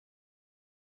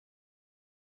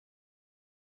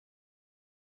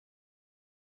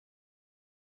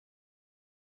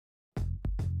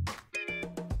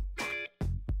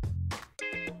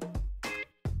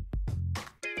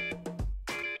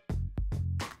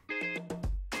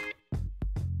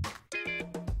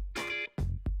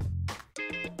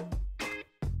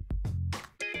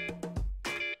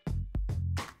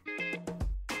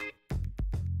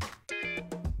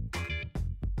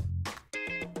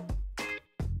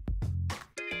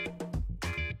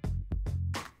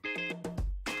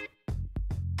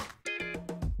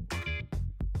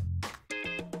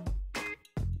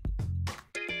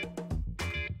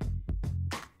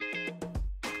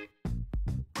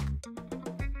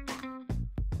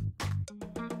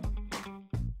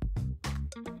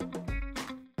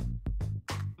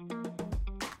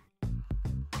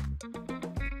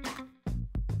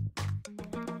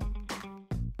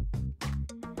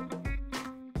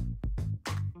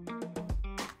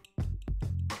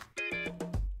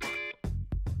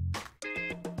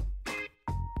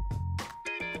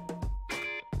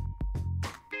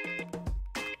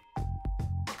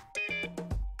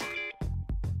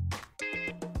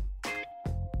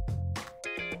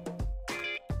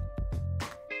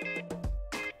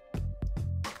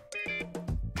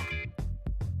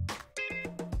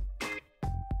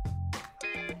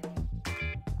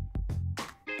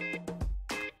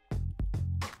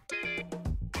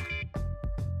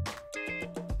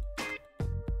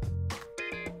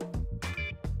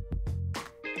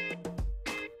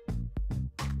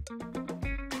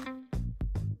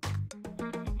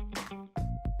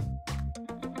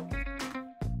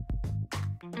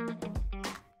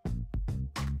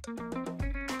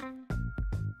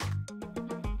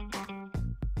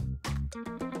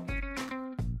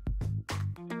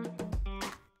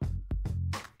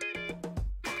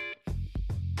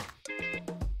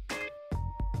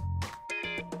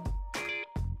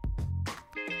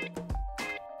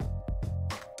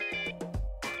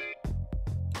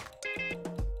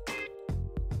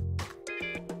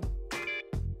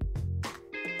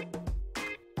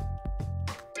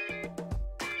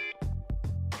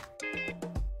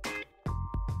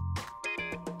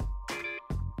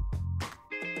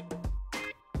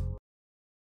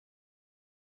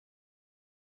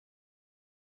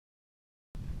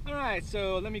Alright,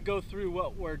 so let me go through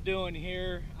what we're doing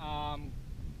here.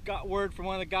 Got word from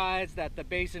one of the guys that the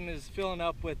basin is filling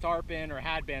up with tarpon, or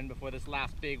had been before this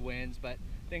last big winds, but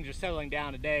things are settling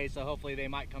down today, so hopefully they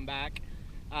might come back.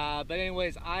 But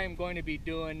anyways, I am going to be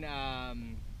doing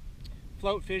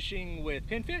float fishing with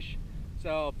pinfish.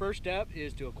 So first step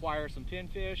is to acquire some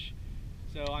pinfish.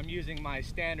 So I'm using my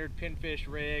standard pinfish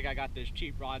rig. I got this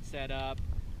cheap rod set up.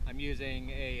 I'm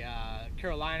using a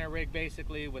Carolina rig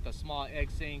basically with a small egg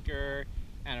sinker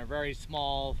and a very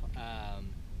small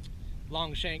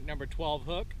long shank number 12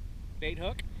 hook, bait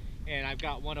hook. And I've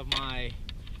got one of my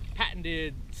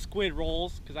patented squid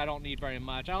rolls because I don't need very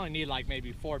much. I only need like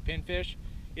maybe 4 pinfish,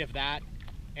 if that,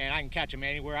 and I can catch them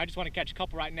anywhere. I just want to catch a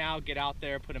couple right now, get out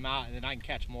there, put them out, and then I can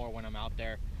catch more when I'm out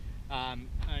there. I'm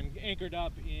anchored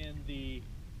up in the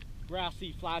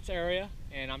grassy flats area,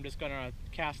 and I'm just gonna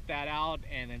cast that out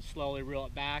and then slowly reel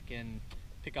it back and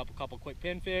pick up a couple quick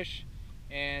pinfish,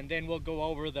 and then we'll go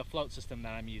over the float system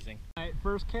that I'm using. All right,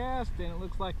 first cast, and it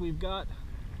looks like we've got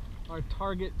our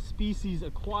target species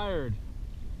acquired,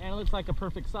 and it looks like a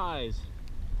perfect size,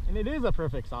 and it is a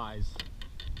perfect size.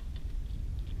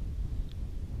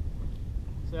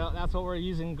 So that's what we're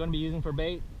going to be using for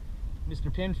bait,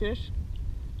 Mr. Pinfish.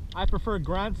 I prefer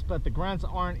grunts, but the grunts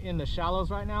aren't in the shallows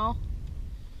right now.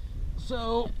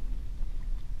 So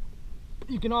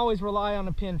you can always rely on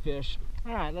a pinfish.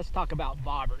 All right, let's talk about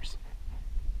bobbers.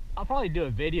 I'll probably do a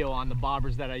video on the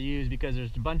bobbers that I use because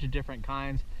there's a bunch of different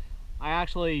kinds. I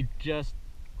actually just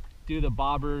do the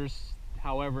bobbers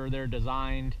however they're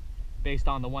designed based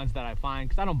on the ones that I find,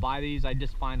 because I don't buy these. I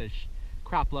just find a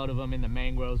crap load of them in the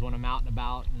mangroves when I'm out and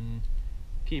about and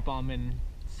keep them and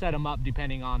set them up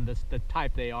depending on the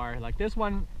type they are. Like this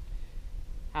one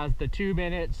has the tube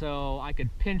in it, so I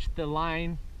could pinch the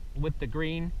line with the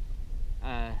green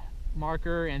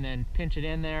marker and then pinch it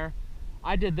in there.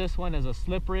 I did this one as a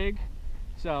slip rig,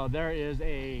 so there is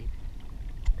a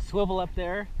swivel up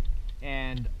there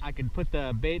and I could put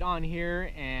the bait on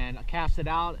here and cast it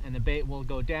out, and the bait will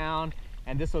go down,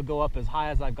 and this will go up as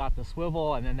high as I've got the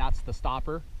swivel, and then that's the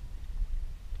stopper.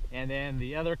 And then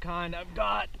the other kind I've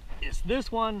got is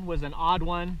this one, was an odd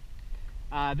one.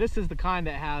 This is the kind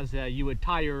that has you would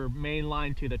tie your main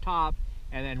line to the top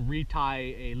and then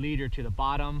retie a leader to the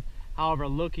bottom. However,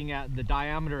 looking at the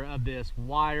diameter of this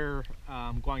wire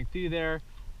going through there,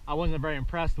 I wasn't very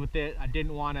impressed with it. I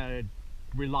didn't want to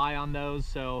rely on those,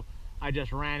 so I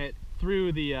just ran it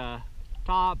through the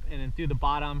top and then through the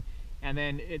bottom, and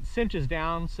then it cinches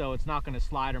down so it's not going to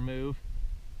slide or move,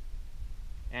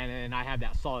 and then I have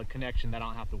that solid connection that I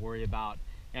don't have to worry about.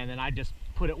 And then I just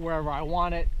put it wherever I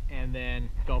want it and then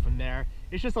go from there.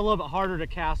 It's just a little bit harder to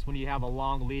cast when you have a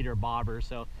long leader bobber,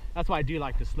 so that's why I do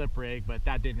like the slip rig, but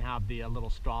that didn't have the little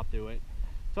straw through it.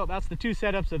 So that's the two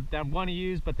setups that I'm going to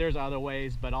use, but there's other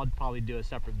ways, but I'll probably do a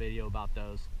separate video about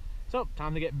those. So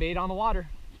time to get bait on the water.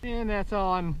 And that's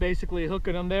all. I'm basically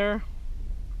hooking them there.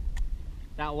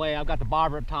 That way I've got the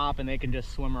bobber up top and they can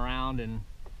just swim around and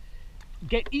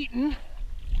get eaten.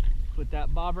 Put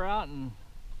that bobber out and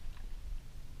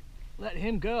let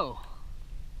him go.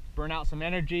 Burn out some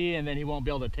energy, and then he won't be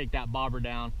able to take that bobber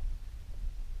down.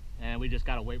 And we just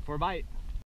gotta wait for a bite.